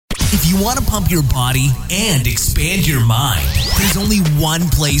If you want to pump your body and expand your mind, there's only one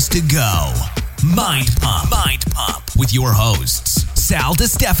place to go. Mind Pump. Mind Pump with your hosts, Sal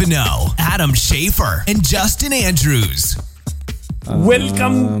DiStefano, Adam Schafer, and Justin Andrews.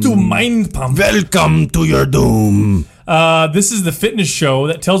 Welcome to Mind Pump. Welcome to your doom. This is the fitness show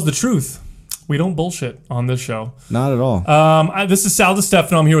that tells the truth. We don't bullshit on this show. Not at all. This is Sal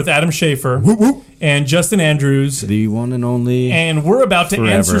DiStefano. I'm here with Adam Schafer and Justin Andrews. The one and only. And we're about to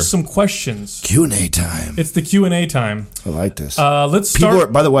forever. answer some questions. Q&A time. It's the Q&A time. I like this. Let's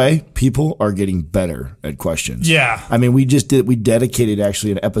start. By the way, people are getting better at questions. Yeah. I mean, we dedicated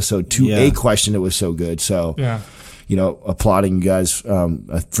actually an episode to a question that was so good. So, you know, applauding you guys.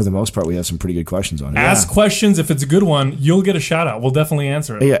 For the most part, we have some pretty good questions on it. Ask questions. If it's a good one, you'll get a shout out. We'll definitely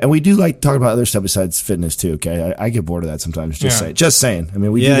answer it. Yeah, and we do like talking about other stuff besides fitness too. Okay, I get bored of that sometimes. Just saying. I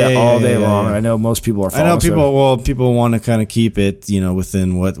mean, we do that all day long, and I know most people are. I know people. Well, people want to kind of keep it, you know,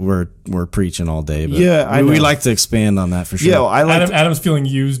 within what we're preaching all day. But we like to expand on that for sure. Yeah, well, I like. Adam's feeling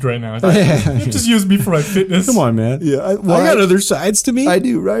used right now. Just use me for my fitness. Come on, man. Yeah, I got other sides to me. I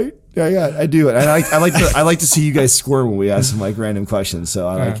do, right? Yeah, I do it. And I like to see you guys squirm when we ask some like random questions. So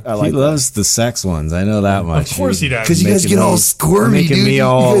I like. He loves the sex ones. I know that much. Of course he does. Because you guys get all squirmy, making dude. me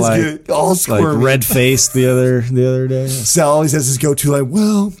all you guys get all squirmy. like red faced the other day. Sal always has his go-to line.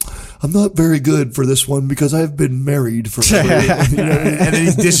 Well, I'm not very good for this one because I've been married for. And then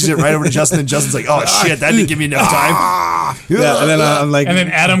he dishes it right over to Justin, and Justin's like, "Oh shit, that didn't give me enough time." Yeah, and then I'm like, and then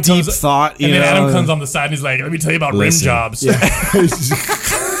Adam deep comes. thought. And then Adam comes on the side and he's like, "Let me tell you about rim jobs." Yeah.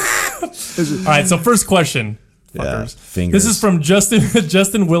 All right, so first question. Fingers. This is from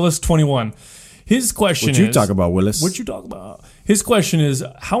Justin Willis 21. His question is... What you talk about, Willis? What you talk about? His question is,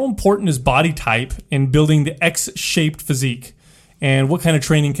 how important is body type in building the X-shaped physique? And what kind of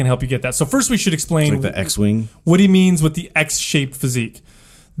training can help you get that? So first we should explain... It's like the X-wing? What he means with the X-shaped physique.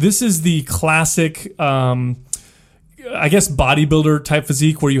 This is the classic, I guess, bodybuilder type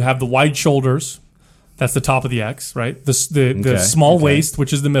physique where you have the wide shoulders. That's the top of the X, right? The small waist,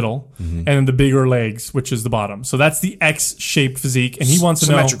 which is the middle, and then the bigger legs, which is the bottom. So that's the X-shaped physique, and he wants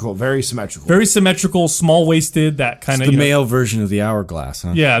to know... Very symmetrical. Very symmetrical, small-waisted, that kind of... the male version of the hourglass,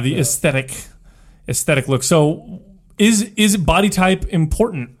 huh? Yeah, the aesthetic look. So is body type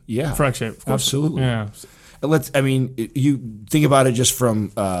important for X-shape? Absolutely. Yeah. You think about it just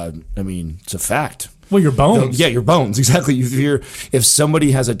from, it's a fact. Well, your bones. Your bones, exactly. If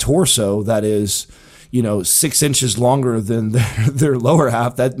somebody has a torso that is... 6 inches longer than their lower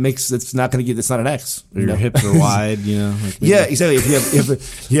half, it's not an X. Your hips are wide, Yeah, exactly.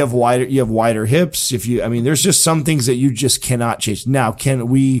 If you have wider hips, there's just some things that you just cannot change. Now, can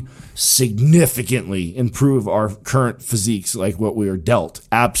we significantly improve our current physiques like what we are dealt?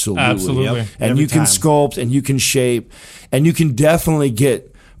 Absolutely. Yep. And you can sculpt and you can shape and you can definitely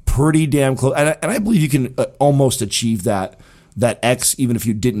get pretty damn close. And I believe you can almost achieve that X, even if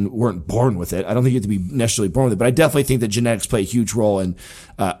you weren't born with it. I don't think you have to be necessarily born with it, but I definitely think that genetics play a huge role in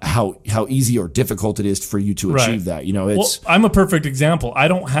how easy or difficult it is for you to achieve that. I'm a perfect example. I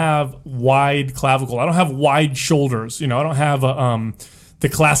don't have wide clavicle. I don't have wide shoulders. I don't have the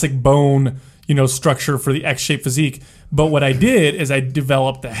classic bone, structure for the X-shaped physique. But what I did is I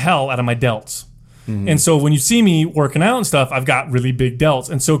developed the hell out of my delts. Mm-hmm. And so when you see me working out and stuff, I've got really big delts,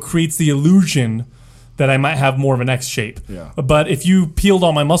 and so it creates the illusion that I might have more of an X shape. Yeah. But if you peeled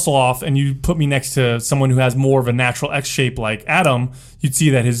all my muscle off and you put me next to someone who has more of a natural X shape like Adam, you'd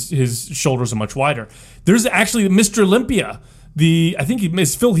see that his shoulders are much wider. There's actually Mr. Olympia. I think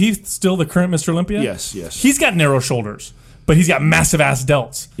is Phil Heath still the current Mr. Olympia? Yes. He's got narrow shoulders, but he's got massive ass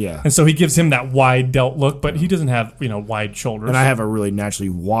delts. Yeah. And so he gives him that wide delt look, but he doesn't have, wide shoulders. And I have a really naturally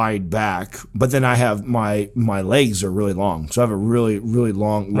wide back, but then I have my legs are really long. So I have a really, really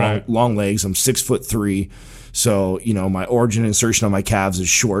long legs. I'm 6'3". So, my origin insertion on my calves is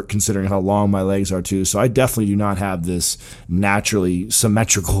short considering how long my legs are too. So I definitely do not have this naturally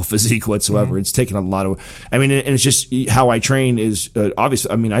symmetrical physique whatsoever. It's taken a lot of, and it's just how I train is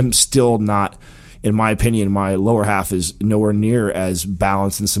obviously, I'm still not, in my opinion, my lower half is nowhere near as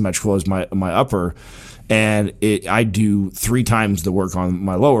balanced and symmetrical as my upper. And I do 3 times the work on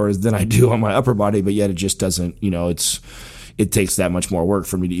my lower than I do on my upper body, but yet it just doesn't, it takes that much more work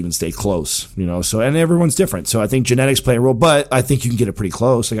for me to even stay close, so, and everyone's different. So I think genetics play a role, but I think you can get it pretty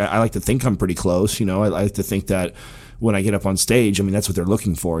close. Like I like to think I'm pretty close, I like to think that when I get up on stage, that's what they're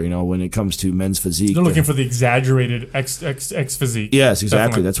looking for, when it comes to men's physique. They're looking for the exaggerated X physique. Yes,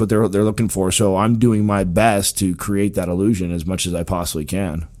 exactly. Definitely. That's what they're looking for. So I'm doing my best to create that illusion as much as I possibly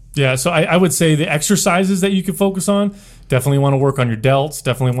can. Yeah, so I would say the exercises that you could focus on, definitely want to work on your delts,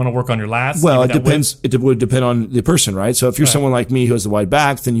 definitely want to work on your lats. Well, it depends. It would depend on the person, right? So if you're someone like me who has the wide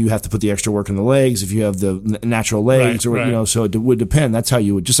back, then you have to put the extra work in the legs. If you have the natural legs, so it would depend. That's how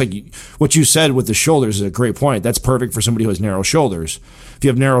you would, just like what you said with the shoulders is a great point. That's perfect for somebody who has narrow shoulders. If you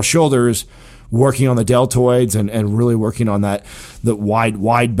have narrow shoulders, working on the deltoids and really working on the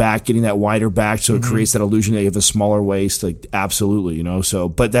wide back, getting that wider back so it creates that illusion that you have a smaller waist, like absolutely, so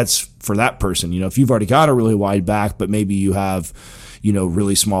but that's for that person. If you've already got a really wide back, but maybe you have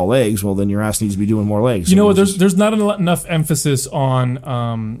really small legs, well then your ass needs to be doing more legs. There's not enough emphasis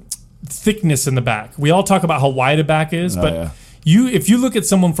on thickness in the back. We all talk about how wide a back is, but if you look at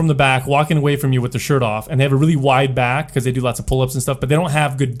someone from the back walking away from you with their shirt off and they have a really wide back because they do lots of pull-ups and stuff, but they don't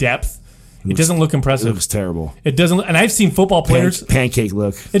have good depth, it doesn't look impressive. It looks terrible. It doesn't. And I've seen football players pancake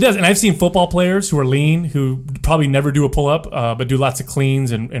look. It does. And I've seen football players who are lean, who probably never do a pull up, but do lots of cleans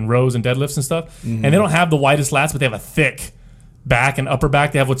and rows and deadlifts and stuff. And they don't have the widest lats, but they have a thick back and upper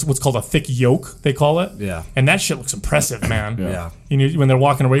back. They have what's called a thick yoke, they call it. Yeah. And that shit looks impressive, man. Yeah. When they're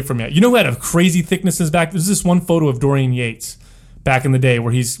walking away from you. You know who had a crazy thickness in his back? There's this one photo of Dorian Yates back in the day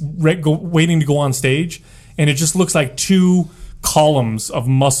where he's waiting to go on stage, and it just looks like two columns of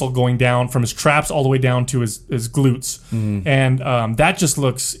muscle going down from his traps all the way down to his glutes. And that just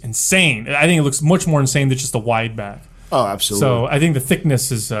looks insane. I think it looks much more insane than just a wide back. Oh, absolutely. So I think the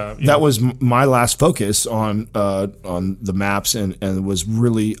thickness is that was my last focus on the maps, and was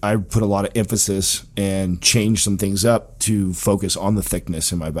really, I put a lot of emphasis and changed some things up to focus on the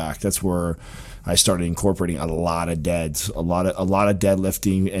thickness in my back. That's where I started incorporating a lot of deads, a lot of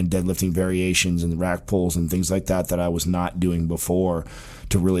deadlifting and deadlifting variations and rack pulls and things like that I was not doing before,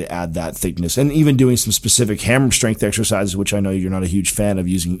 to really add that thickness, and even doing some specific hammer strength exercises, which I know you're not a huge fan of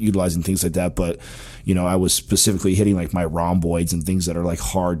utilizing things like that, but I was specifically hitting like my rhomboids and things that are like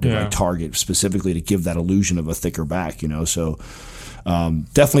hard to target specifically to give that illusion of a thicker back, so.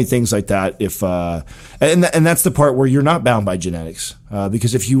 Definitely things like that. If and that's the part where you're not bound by genetics,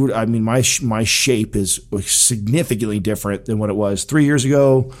 because if you, my shape is significantly different than what it was 3 years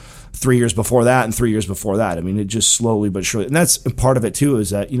ago, 3 years before that, and 3 years before that. It just slowly but surely, and that's part of it too.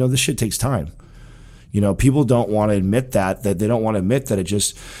 Is that this shit takes time. People don't want to admit that they don't want to admit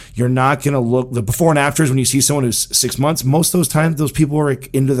that you're not going to look, the before and afters when you see someone who's 6 months, most of those times, those people are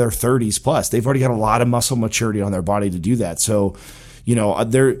into their 30s plus. They've already got a lot of muscle maturity on their body to do that. So,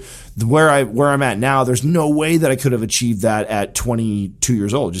 where I'm at now, there's no way that I could have achieved that at 22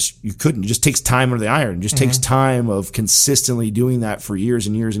 years old. You couldn't. It just takes time under the iron. It just takes time of consistently doing that for years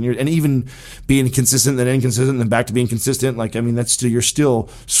and years and years, and even being consistent, then inconsistent, and then back to being consistent. That's still, you're still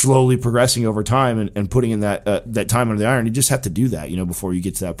slowly progressing over time and putting in that time under the iron. You just have to do that, before you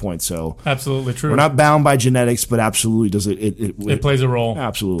get to that point. So absolutely true. We're not bound by genetics, but absolutely does it plays a role.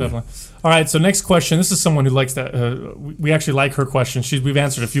 Absolutely. Definitely. All right, so next question. This is someone who likes that. We actually like her question. We've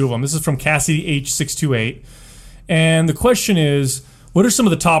answered a few of them. This is from Cassidy H628. And the question is, what are some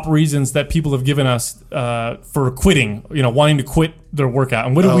of the top reasons that people have given us for quitting, wanting to quit their workout?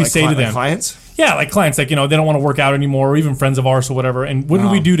 And what do we say to them? Like clients? Yeah, like clients, they don't want to work out anymore, or even friends of ours or whatever. And what do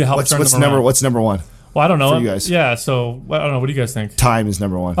we do to help turn them around? What's number one? Well, I don't know. For you guys. Yeah, so I don't know. What do you guys think? Time is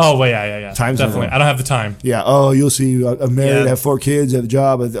number one. Oh, well, yeah. Time's definitely. I don't have the time. Yeah. Oh, you'll see. I'm married, have 4 kids, have a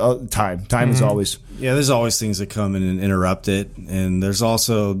job. Time. Time is always. Yeah, there's always things that come in and interrupt it. And there's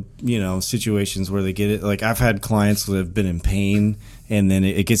also, situations where they get it. Like, I've had clients that have been in pain, and then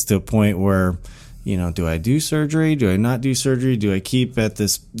it gets to a point where, do I do surgery? Do I not do surgery? Do I keep at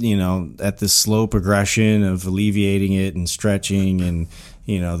this, at this slow progression of alleviating it and stretching and,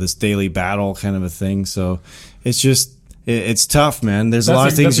 this daily battle kind of a thing. So it's just, it's tough, man. There's a lot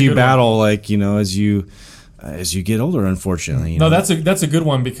of things you battle, like, as you get older, unfortunately. No, that's a good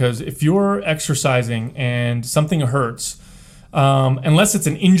one, because if you're exercising and something hurts, unless it's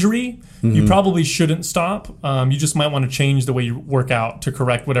an injury, you probably shouldn't stop. You just might want to change the way you work out to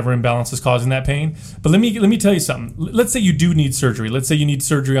correct whatever imbalance is causing that pain. But let me tell you something. Let's say you do need surgery. Let's say you need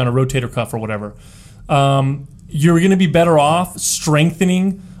surgery on a rotator cuff or whatever. You're going to be better off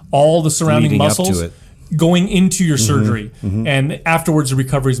strengthening all the surrounding muscles going into your surgery, and afterwards the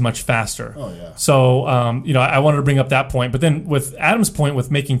recovery is much faster. Oh yeah. So I wanted to bring up that point, but then with Adam's point with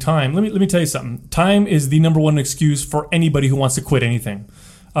making time, let me tell you something. Time is the number one excuse for anybody who wants to quit anything.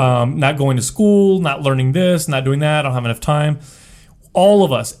 Not going to school, not learning this, not doing that. I don't have enough time. All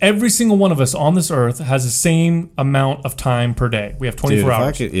of us, every single one of us on this earth has the same amount of time per day. We have 24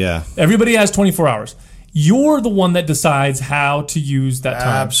 hours. Everybody has 24 hours. You're the one that decides how to use that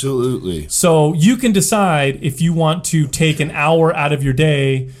time. Absolutely. So you can decide if you want to take an hour out of your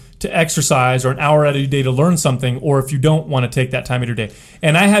day to exercise or an hour out of your day to learn something, or if you don't want to take that time of your day.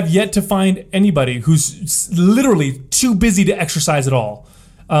 And I have yet to find anybody who's literally too busy to exercise at all.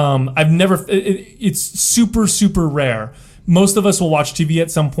 I've never, it's super, super rare. Most of us will watch TV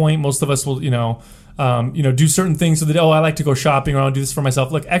at some point. Most of us will, do certain things so that, I like to go shopping, or I'll do this for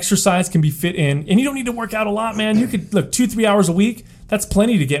myself. Look, exercise can be fit in, and you don't need to work out a lot, man. You could, 2-3 hours a week. That's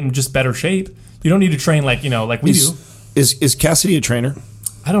plenty to get in just better shape. You don't need to train like we do. Is Cassidy a trainer?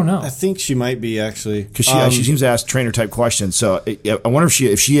 I don't know. I think she might be, actually, because she seems to ask trainer type questions. So I wonder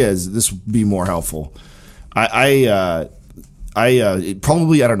if she is. This would be more helpful. I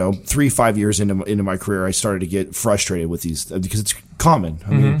probably, I don't know, 3-5 years into my career, I started to get frustrated with these because it's common. I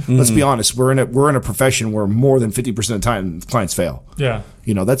mean, let's be honest. We're in a profession where more than 50% of the time clients fail. Yeah.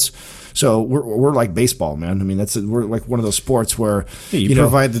 So we're like baseball, man. I mean, we're like one of those sports where you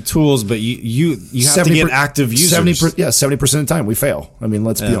provide the tools, but you have to get active users. 70% of the time we fail. I mean,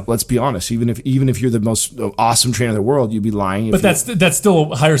 let's be honest. Even if you're the most awesome trainer in the world, you'd be lying. But that's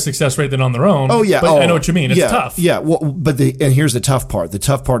still a higher success rate than on their own. Oh yeah, but I know what you mean. It's tough. Yeah, well, and here's the tough part. The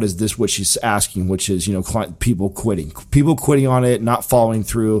tough part is this: what she's asking, which is people quitting on it, not following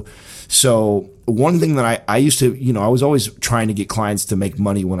through. So one thing that I used to, I was always trying to get clients to make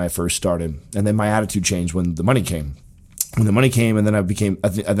money when I first started. And then my attitude changed when the money came. And then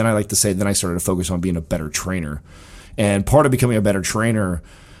I like to say, then I started to focus on being a better trainer. And part of becoming a better trainer,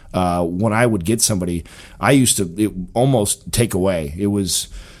 when I would get somebody, I used to almost take away. It was,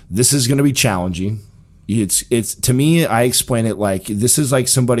 this is going to be challenging. It's to me, I explain it like this is like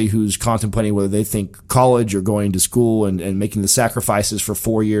somebody who's contemplating whether they think college or going to school and making the sacrifices for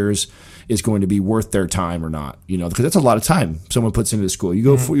 4 years is going to be worth their time or not, because that's a lot of time someone puts into school. You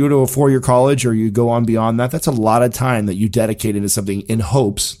go to a 4-year college or you go on beyond that. That's a lot of time that you dedicate into something in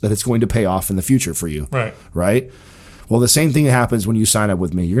hopes that it's going to pay off in the future for you. Right. Well, the same thing happens when you sign up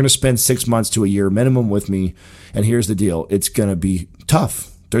with me. You're going to spend 6 months to a year minimum with me. And here's the deal. It's going to be tough.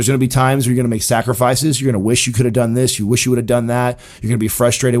 There's going to be times where you're going to make sacrifices. You're going to wish you could have done this. You wish you would have done that. You're going to be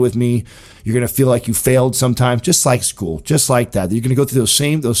frustrated with me. You're going to feel like you failed sometimes, just like school, just like that. You're going to go through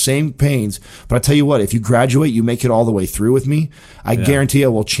those same pains. But I tell you what, if you graduate, you make it all the way through with me, I guarantee I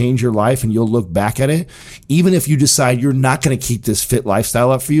will change your life and you'll look back at it. Even if you decide you're not going to keep this fit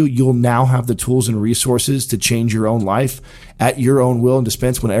lifestyle up for you, you'll now have the tools and resources to change your own life at your own will and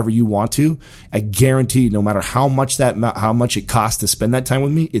dispense whenever you want to. I guarantee no matter how much it costs to spend that time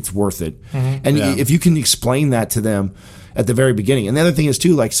with me, it's worth it. And if you can explain that to them at the very beginning. And the other thing is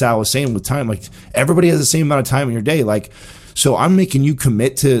too, like Sal was saying with time, like everybody has the same amount of time in your day. Like, so I'm making you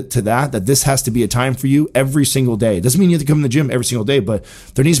commit to that this has to be a time for you every single day. It doesn't mean you have to come in the gym every single day, but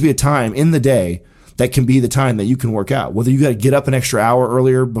there needs to be a time in the day that can be the time that you can work out. Whether you got to get up an extra hour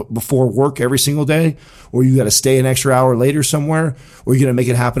earlier before work every single day, or you got to stay an extra hour later somewhere, or you're going to make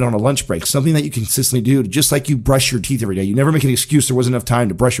it happen on a lunch break. Something that you consistently do, just like you brush your teeth every day. You never make an excuse there wasn't enough time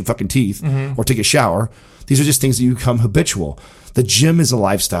to brush your fucking teeth or take a shower. These are just things that you become habitual. The gym is a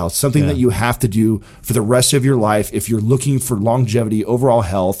lifestyle. It's something that you have to do for the rest of your life if you're looking for longevity, overall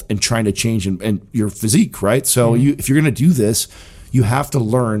health, and trying to change and your physique, right? So if you're going to do this, you have to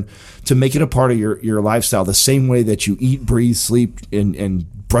learn to make it a part of your lifestyle the same way that you eat, breathe, sleep,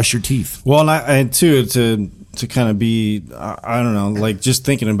 and brush your teeth. Well, and too, to kind of be, I don't know, like just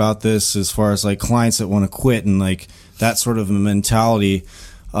thinking about this as far as like clients that want to quit and like that sort of a mentality,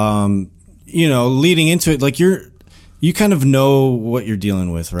 leading into it, like you kind of know what you're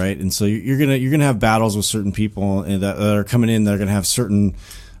dealing with, right? And so you're gonna have battles with certain people that are coming in that are gonna have certain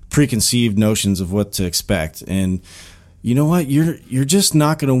preconceived notions of what to expect. And you know what? You're just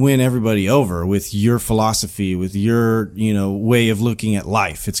not going to win everybody over with your philosophy, with your, way of looking at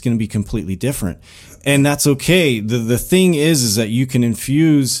life. It's going to be completely different. And that's okay. The thing is that you can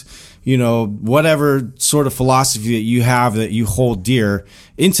infuse, whatever sort of philosophy that you have that you hold dear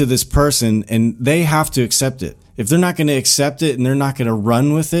into this person, and they have to accept it. If they're not going to accept it and they're not going to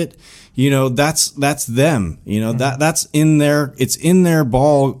run with it, that's them. That's it's in their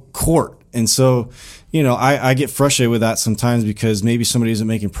ball court. And so, I get frustrated with that sometimes because maybe somebody isn't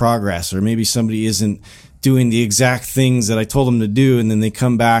making progress, or maybe somebody isn't doing the exact things that I told them to do. And then they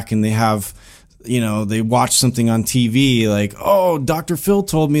come back and they have, they watch something on TV like, oh, Dr. Phil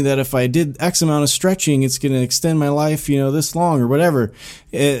told me that if I did X amount of stretching, it's going to extend my life, this long or whatever.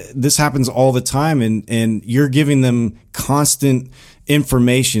 This happens all the time. And you're giving them constant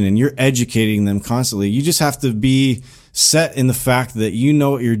information and you're educating them constantly. You just have to be set in the fact that you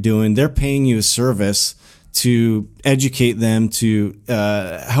know what you're doing. They're paying you a service to educate them, to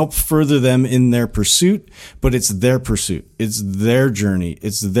help further them in their pursuit, but it's their pursuit. It's their journey.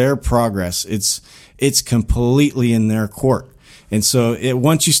 It's their progress. It's completely in their court. And so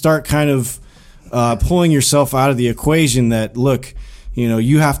once you start kind of pulling yourself out of the equation, that look,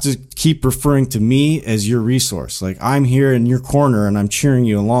 you have to keep referring to me as your resource. Like, I'm here in your corner and I'm cheering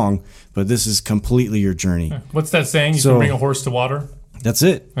you along, but this is completely your journey. What's that saying? You can bring a horse to water? That's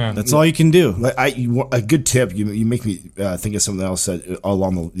it. Yeah. That's all you can do. A good tip, you make me think of something else that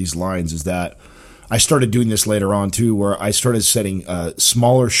along these lines, is that I started doing this later on too, where I started setting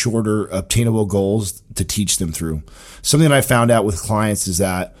smaller, shorter, obtainable goals to teach them through. Something that I found out with clients is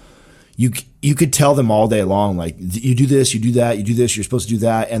that you could tell them all day long, like, you do this, you do that, you do this, you're supposed to do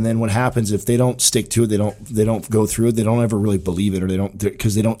that, and then what happens if they don't stick to it, they don't go through it, they don't ever really believe it, or they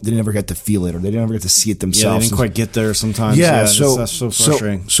never get to feel it, or they never get to see it themselves. Yeah, they didn't quite get there sometimes. That's so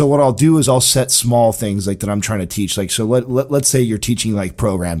frustrating. So what I'll do is I'll set small things like that I'm trying to teach. Like, so let's say you're teaching like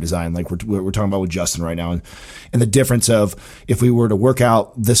program design, like we're talking about with Justin right now, and the difference of if we were to work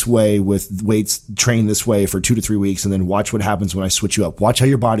out this way with weights, train this way for 2 to 3 weeks, and then watch what happens when I switch you up. Watch how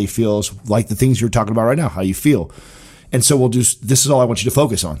your body feels, like the things you're talking about right now, how you feel. And so this is all I want you to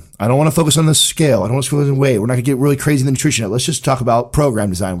focus on. I don't want to focus on the scale. I don't want to focus on weight. We're not going to get really crazy in the nutrition. Let's just talk about program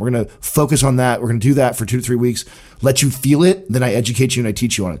design. We're going to focus on that. We're going to do that for 2 to 3 weeks. Let you feel it. Then I educate you and I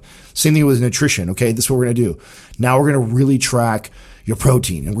teach you on it. Same thing with nutrition. Okay. This is what we're going to do. Now we're going to really track your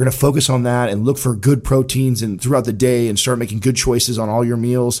protein, and we're going to focus on that and look for good proteins and throughout the day and start making good choices on all your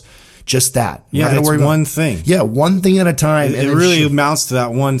meals. Just that. Yeah, it's one thing. Yeah, one thing at a time. It really amounts to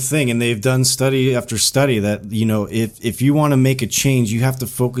that one thing. And they've done study after study that, if you want to make a change, you have to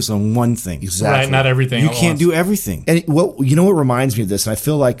focus on one thing. Exactly. Right, not everything. You can't do everything. And what reminds me of this, and I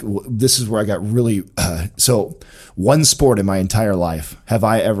feel like this is where I got really, so one sport in my entire life have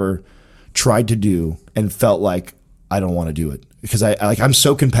I ever tried to do and felt like I don't want to do it. Because I'm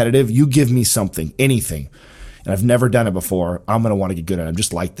so competitive. You give me something, anything, and I've never done it before, I'm going to want to get good at it. I'm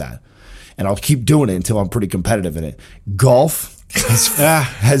just like that. And I'll keep doing it until I'm pretty competitive in it. Golf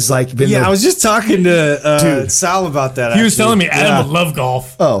has like been. Yeah, I was just talking to Sal about that. He was telling me Adam would love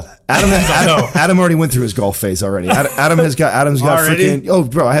golf. Oh, Adam already went through his golf phase already. Adam's got freaking. Oh,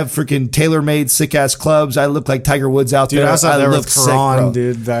 bro, I have freaking tailor-made sick ass clubs. I look like Tiger Woods out there. I was out there with Karan,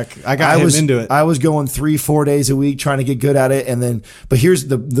 dude. I got him into it. I was going 3-4 days a week trying to get good at it, and then. But here's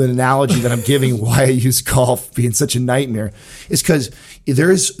the analogy that I'm giving why I use golf being such a nightmare is because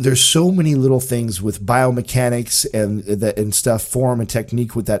there's so many little things with biomechanics and stuff, form and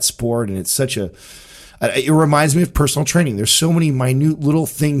technique with that sport, and it's such a. It reminds me of personal training. There's so many minute little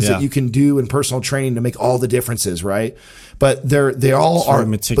things that you can do in personal training to make all the differences, right? But they all are,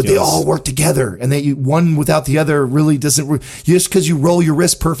 but they all work together, and one without the other really doesn't. Just because you roll your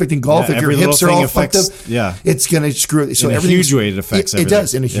wrist perfect in golf, if your hips are all fucked up, it's gonna screw it. So in a huge way, it affects everything. It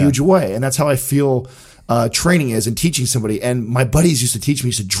does in a huge way, and that's how I feel. Training is and teaching somebody. And my buddies used to teach me,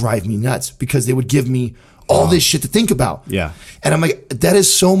 used to drive me nuts because they would give me all this shit to think about. Yeah. And I'm like, that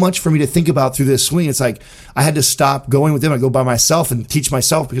is so much for me to think about through this swing. It's like, I had to stop going with them. I go by myself and teach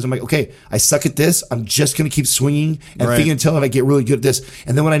myself because I'm like, okay, I suck at this. I'm just going to keep swinging and thinking until I get really good at this.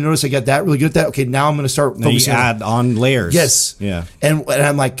 And then when I notice I got that really good at that, okay, now I'm going to start focusing. You add on layers. Yes. Yeah. And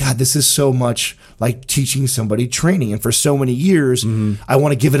I'm like, God, this is so much like teaching somebody training. And for so many years, I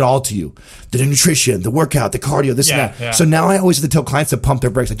want to give it all to you. The nutrition, the workout, the cardio, this and that. Yeah. So now I always have to tell clients to pump their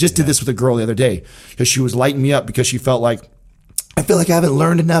brakes. I just did this with a girl the other day because she was lighting me up because she felt like, I feel like I haven't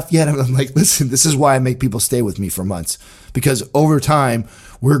learned enough yet. I'm like, listen, this is why I make people stay with me for months, because over time,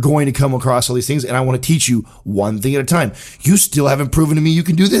 we're going to come across all these things, and I want to teach you one thing at a time. You still haven't proven to me you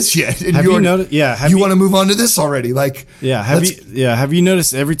can do this yet. And have you noticed? Yeah. You want to move on to this already? Like, yeah. Have you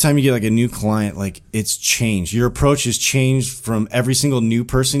noticed every time you get like a new client, like it's changed? Your approach has changed from every single new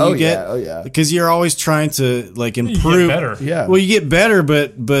person you get. Oh yeah. Because you're always trying to like improve. You get better. Yeah. Well, you get better,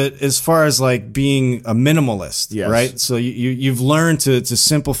 but as far as like being a minimalist, right? So you've learned to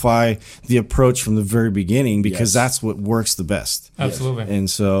simplify the approach from the very beginning because that's what works the best. Absolutely.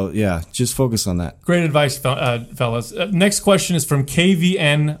 And so, yeah, just focus on that. Great advice, fellas. Next question is from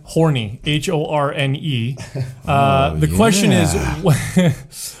KVN Horny, Horne. The question is...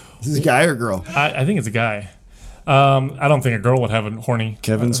 Is this a guy or girl? I think it's a guy. I don't think a girl would have a horny.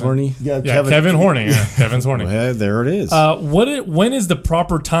 Kevin's horny? Yeah, Kevin Horny. Yeah, Kevin's horny. Well, there it is. When is the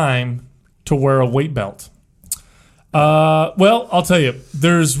proper time to wear a weight belt? Well, I'll tell you,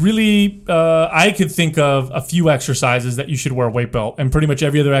 there's really, I could think of a few exercises that you should wear a weight belt, and pretty much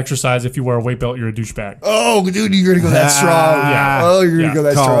every other exercise, if you wear a weight belt, you're a douchebag. Oh, dude, you're gonna go that strong. Yeah. Oh, you're gonna go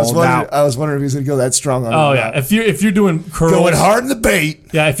that strong. I was wondering if he was gonna go that strong on yeah. If you're doing curls, going hard in the bait.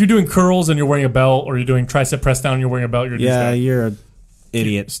 Yeah, if you're doing curls and you're wearing a belt, or you're doing tricep press down and you're wearing a belt, you're a douchebag. Yeah, you're an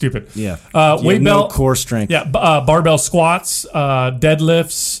idiot. Stupid. Yeah. Weight belt, no core strength. Yeah, barbell squats,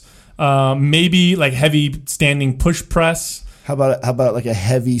 deadlifts, maybe like heavy standing push press. How about like a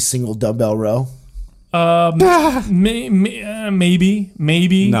heavy single dumbbell row? Maybe.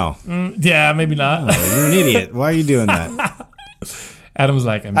 No. Yeah, maybe not. Oh, you're an idiot. Why are you doing that? Adam's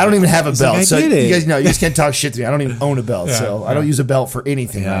like, I don't even have a belt, like, so I did you it. guys know you just can't talk shit to me. I don't even own a belt, so I don't use a belt for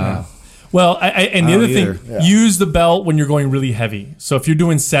anything right now. Well, and the I other don't thing, either. use the belt when you're going really heavy. So if you're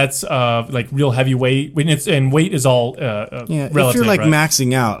doing sets of like real heavy weight, and weight is all Yeah, relative, if you're like right?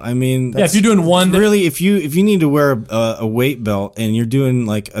 maxing out, I mean, Yeah, if you're doing one, really, if you need to wear a weight belt and you're doing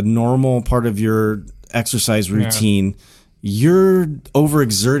like a normal part of your exercise routine, you're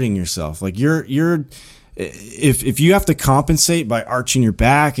overexerting yourself. Like you're if you have to compensate by arching your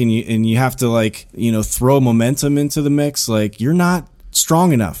back and you have to like, throw momentum into the mix, like you're not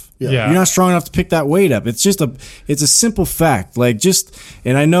strong enough. Yeah. You're not strong enough to pick that weight up. It's a simple fact. Like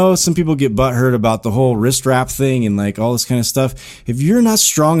and I know some people get butthurt about the whole wrist wrap thing and like all this kind of stuff. If you're not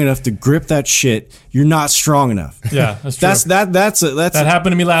strong enough to grip that shit, you're not strong enough. Yeah, that's true. That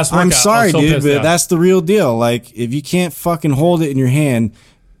happened to me last workout. I'm sorry, I was so dude, pissed, but yeah. that's the real deal. Like if you can't fucking hold it in your hand,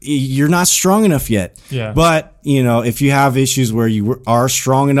 you're not strong enough yet. Yeah. But, if you have issues where you are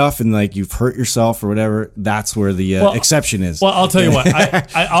strong enough and like you've hurt yourself or whatever, that's where the exception is. Well, I'll tell you what.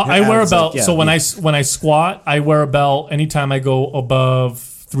 I wear a belt. like, so when I squat, I wear a belt anytime I go above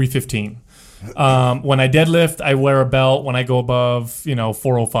 315. When I deadlift, I wear a belt when I go above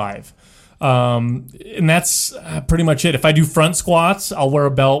 405. And that's pretty much it. If I do front squats, I'll wear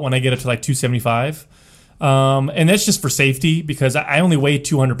a belt when I get up to like 275. And that's just for safety because I only weigh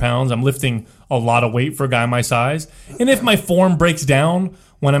 200 pounds. I'm lifting a lot of weight for a guy my size. And if my form breaks down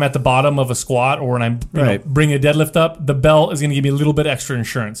when I'm at the bottom of a squat or when I'm bringing a deadlift up, the belt is going to give me a little bit extra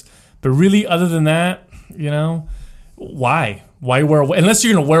insurance. But really, other than that, why? Why wear unless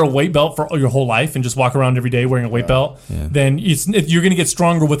you're going to wear a weight belt for your whole life and just walk around every day wearing a weight belt, then you're going to get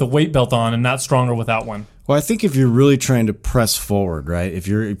stronger with a weight belt on and not stronger without one. Well, I think if you're really trying to press forward, right? If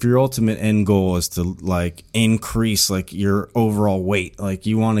your ultimate end goal is to like increase like your overall weight, like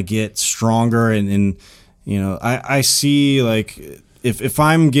you want to get stronger and I see like if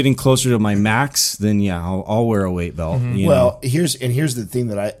I'm getting closer to my max, then I'll wear a weight belt. Mm-hmm. Well, here's the thing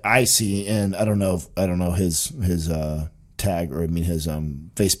that I see, and I don't know his tag or his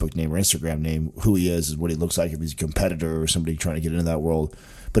Facebook name or Instagram name, who he is what he looks like, if he's a competitor or somebody trying to get into that world.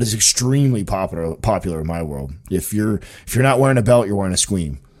 But it's extremely popular in my world. If you're not wearing a belt, you're wearing a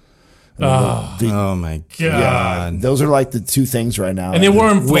squeam. Oh my god! Yeah, those are like the two things right now. And they wear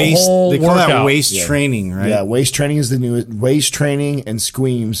them for the whole They call that workout. waist training, right? Yeah, waist training is the newest. Waist training and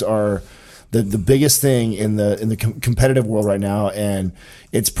squeams are the biggest thing in the competitive world right now, and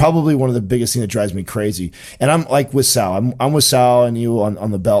it's probably one of the biggest things that drives me crazy. And I'm like with Sal. I'm with Sal and you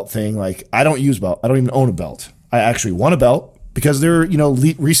on the belt thing. Like I don't use belt. I don't even own a belt. I actually want a belt. Because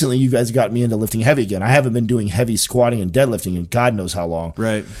recently you guys got me into lifting heavy again. I haven't been doing heavy squatting and deadlifting in God knows how long.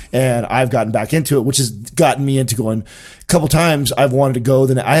 Right. And I've gotten back into it, which has gotten me into going. A couple times I've wanted to go.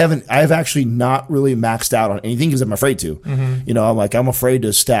 Then I've actually not really maxed out on anything because I'm afraid to. Mm-hmm. I'm afraid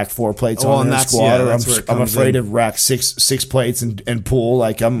to stack 4 plates on a squat, or I'm afraid to rack six plates and pull.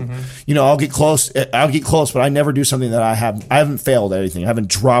 Like I'll get close, but I never do something that I haven't failed at anything. I haven't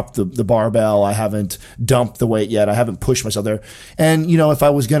dropped the barbell. I haven't dumped the weight yet. I haven't pushed myself there. And, if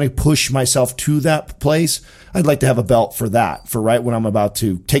I was going to push myself to that place, I'd like to have a belt for that, for right when I'm about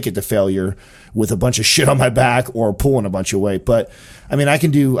to take it to failure with a bunch of shit on my back or pulling a bunch of weight. But I mean, I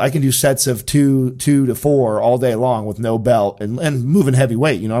can do sets of 2 to 4 all day long with no belt and moving heavy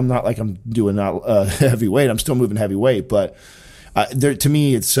weight. I'm not like I'm doing heavy weight. I'm still moving heavy weight, but to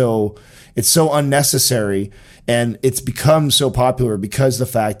me, it's so unnecessary. And it's become so popular because the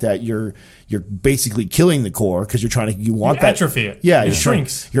fact that you're basically killing the core because you want that atrophy it. Yeah, it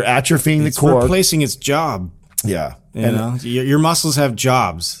shrinks. You're atrophying it's the core, replacing its job. Yeah, Your muscles have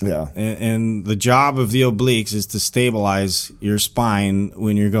jobs. Yeah, and the job of the obliques is to stabilize your spine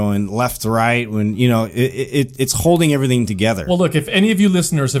when you're going left to right. When it's holding everything together. Well, look, if any of you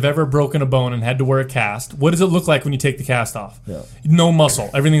listeners have ever broken a bone and had to wear a cast, what does it look like when you take the cast off? Yeah. No muscle,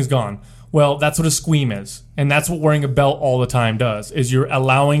 everything's gone. Well, that's what a squeam is. And that's what wearing a belt all the time does, is you're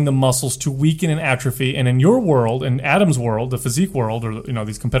allowing the muscles to weaken and atrophy. And in your world, in Adam's world, the physique world, or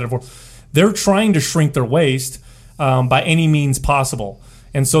these competitive world, they're trying to shrink their waist by any means possible.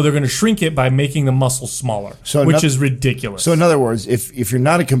 And so they're going to shrink it by making the muscles smaller, which is ridiculous. So in other words, if you're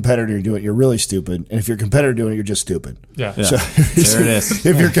not a competitor doing it, you're really stupid. And if you're a competitor doing it, you're just stupid. Yeah. So there it is.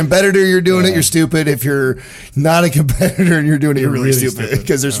 If you're a competitor, you're doing it, you're stupid. If you're not a competitor and you're doing it, you're really stupid.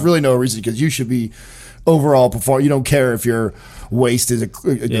 Because there's really no reason, because you should be overall perform. You don't care if you're waist is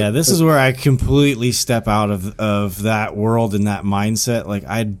this is where I completely step out of that world and that mindset. Like,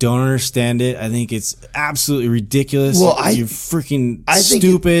 I don't understand it. I think it's absolutely ridiculous. Well, you're freaking think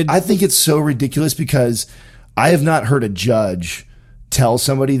stupid. I think it's so ridiculous because I have not heard a judge tell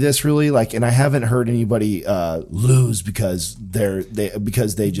somebody this really, like, and I haven't heard anybody lose because they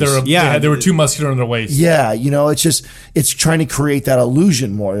were too muscular in their waist. Yeah, it's trying to create that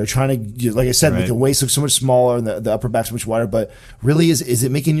illusion more. They're trying to, like I said, make the waist look so much smaller and the upper back so much wider. But really, is it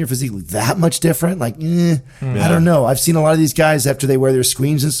making your physique look that much different? Like, I don't know. I've seen a lot of these guys after they wear their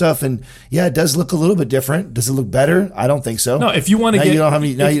screens and stuff, and yeah, it does look a little bit different. Does it look better? I don't think so. No, if you want to get, you don't have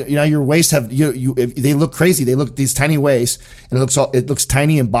any. Now your waist have they look crazy. They look these tiny waists, and it looks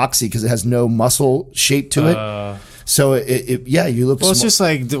tiny and boxy because it has no muscle shape to it. So you look. Well, it's just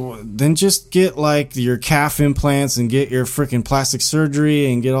like, then just get like your calf implants and get your freaking plastic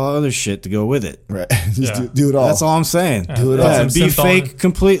surgery and get all other shit to go with it. Right, just do it all. That's all I'm saying. Do it all. Be fake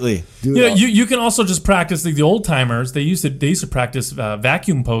completely. You can also just practice like the old timers. They used to practice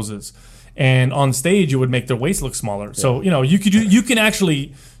vacuum poses, and on stage it would make their waist look smaller. Yeah. So you can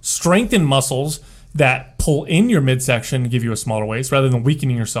actually strengthen muscles that pull in your midsection and give you a smaller waist rather than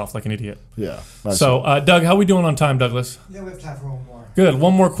weakening yourself like an idiot. Yeah. So, Doug, how are we doing on time, Douglas? Yeah, we have time for one more. Good.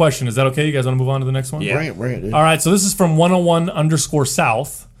 One more question. Is that okay? You guys want to move on to the next one? Yeah. Bring it, dude. All right. So this is from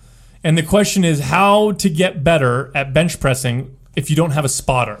 101_South. And the question is how to get better at bench pressing if you don't have a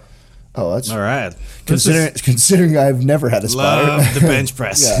spotter. Oh, that's all right. Considering I've never had a spotter. Love the bench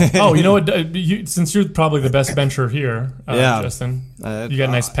press. Oh, you know what? Since you're probably the best bencher here, Justin, you got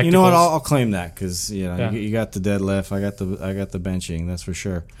nice pectorals. You know what? I'll claim that because you got the deadlift. I got the benching. That's for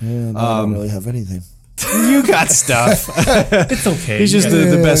sure. Yeah, I don't really have anything. You got stuff. It's okay. He's just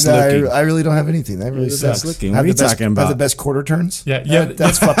the best looking. I really don't have anything. That really sucks. Looking. What are you talking about? Have the best quarter turns. Yeah.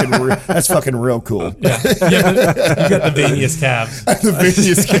 That's fucking real cool. Yeah. You got the veiniest calves. The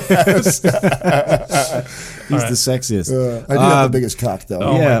veiniest calves. He's the sexiest. I do have the biggest cock though.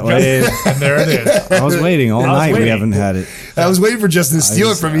 Oh yeah, and there it is. I was waiting all night. We haven't had it. I was waiting for Justin to steal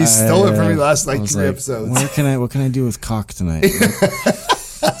it from me. He stole it from me last like 3 episodes. What can I do with cock tonight?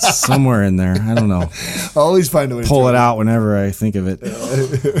 Somewhere in there, I don't know. I'll always find a way to pull it out whenever I think of it.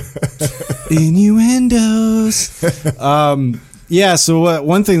 Innuendos. So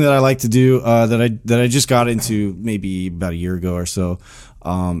one thing that I like to do that I just got into maybe about a year ago or so.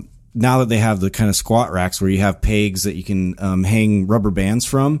 Now that they have the kind of squat racks where you have pegs that you can hang rubber bands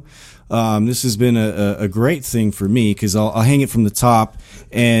from, this has been a great thing for me because I'll hang it from the top,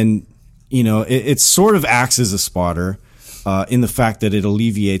 and it sort of acts as a spotter. In the fact that it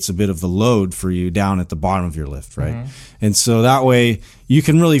alleviates a bit of the load for you down at the bottom of your lift, right? Mm-hmm. And so that way you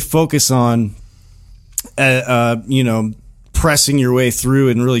can really focus on, pressing your way through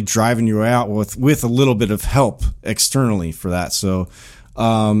and really driving your way out with a little bit of help externally for that. So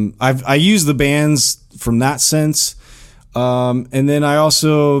I use the bands from that sense, and then I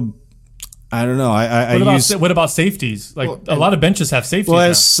also. I don't know. What about safeties? Like a lot of benches have safeties.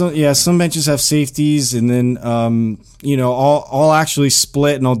 Well, some benches have safeties, and then I'll actually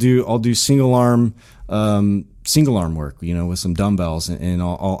split and I'll do single arm work. With some dumbbells, and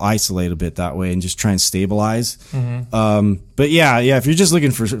I'll isolate a bit that way and just try and stabilize. Mm-hmm. But if you're just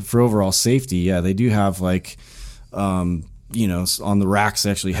looking for overall safety, they do have like. On the racks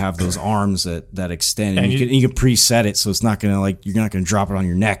they actually have those arms that extend, and you can preset it so it's not gonna you're not gonna drop it on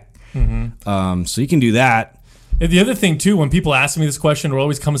your neck. Mm-hmm. So you can do that. The other thing too, when people ask me this question, what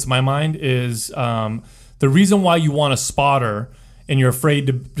always comes to my mind is the reason why you want a spotter and you're afraid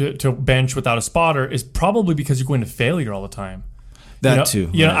to bench without a spotter is probably because you're going to failure all the time.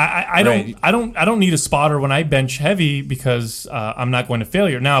 Too. I don't need a spotter when I bench heavy because I'm not going to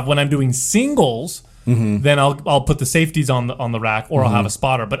failure. Now, when I'm doing singles. Mm-hmm. Then I'll put the safeties on the rack, or I'll have a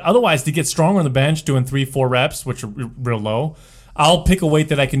spotter. But otherwise, to get stronger on the bench, doing 3-4 reps, which are real low, I'll pick a weight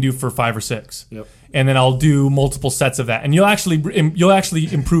that I can do for 5 or 6, and then I'll do multiple sets of that. And you'll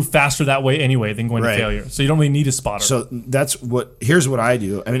actually improve faster that way anyway than going to failure. So you don't really need a spotter. So here's what I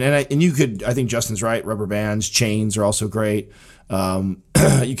do. I mean, and you could. I think Justin's right. Rubber bands, chains are also great.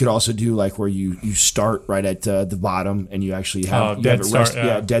 You could also do like where you start right at the bottom, and you actually have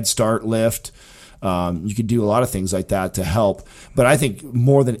dead start lift. You could do a lot of things like that to help, but I think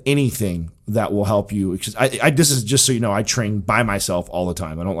more than anything that will help you, because this is just so you know, I train by myself all the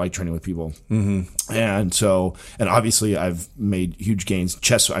time. I don't like training with people. Mm-hmm. And obviously I've made huge gains.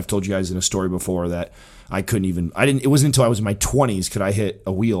 Chest, I've told you guys in a story before that it wasn't until I was in my 20s could I hit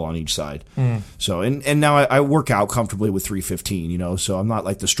a wheel on each side. So, and now I work out comfortably with 315, so I'm not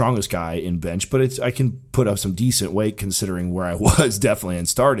like the strongest guy in bench, but I can put up some decent weight considering where I was definitely and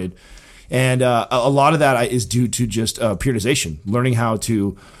started. And a lot of that is due to just periodization, learning how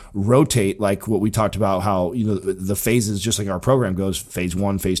to rotate, like what we talked about, how, you know, the phases, just like our program goes, phase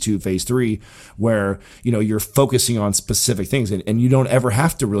 1, phase 2, phase 3, where, you know, you're focusing on specific things, and you don't ever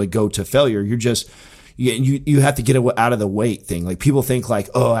have to really go to failure. You're just, you have to get out of the weight thing. Like, people think like,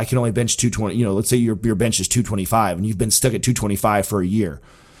 oh, I can only bench 220. You know, let's say your bench is 225 and you've been stuck at 225 for a year.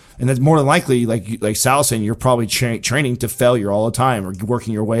 And that's more than likely, like Sal was saying, you're probably training to failure all the time, or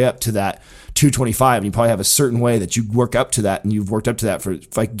working your way up to that 225. And you probably have a certain way that you work up to that, and you've worked up to that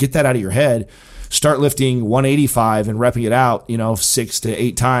if I get that out of your head, start lifting 185 and repping it out, you know, 6 to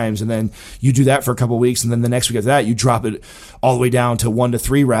 8 times. And then you do that for a couple of weeks. And then the next week after that, you drop it all the way down to 1 to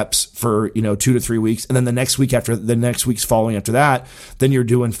 3 reps for, you know, 2 to 3 weeks. And then the next week's following after that, then you're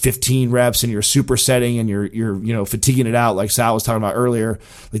doing 15 reps and you're supersetting and you're, you know, fatiguing it out, like Sal was talking about earlier.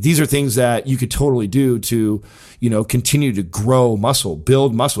 Like, these are things that you could totally do to, you know, continue to grow muscle,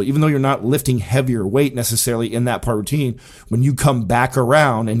 build muscle, even though you're not lifting heavier weight necessarily in that part routine. When you come back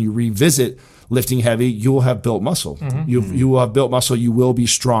around and you revisit lifting heavy, you will have built muscle. You will have built muscle. You will be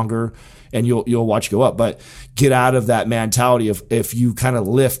stronger, and you'll watch go up. But get out of that mentality of, if you kind of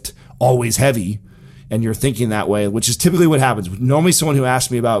lift always heavy and you're thinking that way, which is typically what happens. Normally, someone who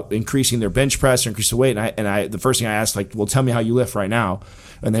asks me about increasing their bench press or increase the weight, and I the first thing I ask, like, well, tell me how you lift right now.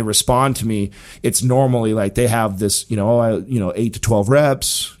 And they respond to me, it's normally like they have this, you know, 8 to 12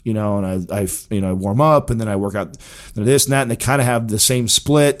 reps, you know, and I warm up, and then I work out this and that, and they kind of have the same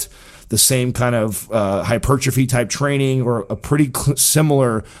split, the same kind of hypertrophy type training, or a pretty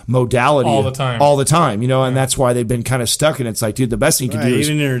similar modality all the time, you know, and that's why they've been kind of stuck. And it's like, dude, the best thing you can do is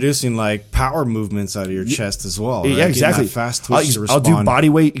even introducing like power movements out of your chest as well. Right? Yeah, exactly. Fast twitch to I'll do respond. body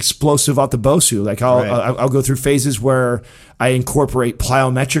weight explosive out the BOSU. Like, I'll go through phases where I incorporate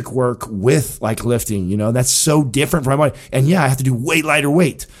plyometric work with like lifting, you know, that's so different from my body. And yeah, I have to do way lighter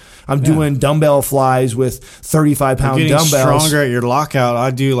weight. I'm doing dumbbell flies with 35-pound dumbbells. Stronger at your lockout. I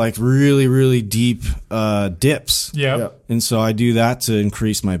do like really, really deep dips. Yep. And so I do that to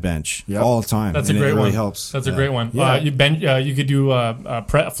increase my bench all the time. That's a great one. It really one. helps. That's a great one. Yeah. You could do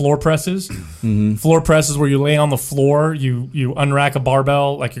floor presses. Floor presses where you lay on the floor, you unrack a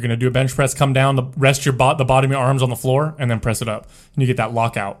barbell like you're going to do a bench press, come down, rest the bottom of your arms on the floor, and then press it up. And you get that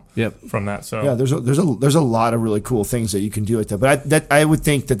lockout from that. So yeah, there's a lot of really cool things that you can do with that. But I would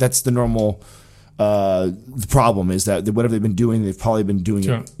think that that's the normal. The problem is that whatever they've been doing, they've probably been doing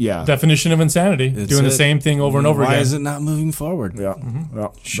it. Yeah. Definition of insanity. Doing the same thing over and over again. Why is it not moving forward? Yeah.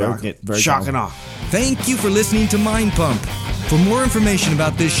 Shocking off. Thank you for listening to Mind Pump. For more information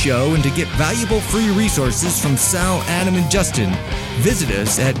about this show and to get valuable free resources from Sal, Adam, and Justin, visit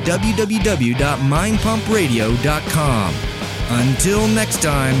us at www.mindpumpradio.com. Until next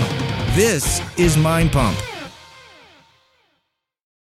time, this is Mind Pump.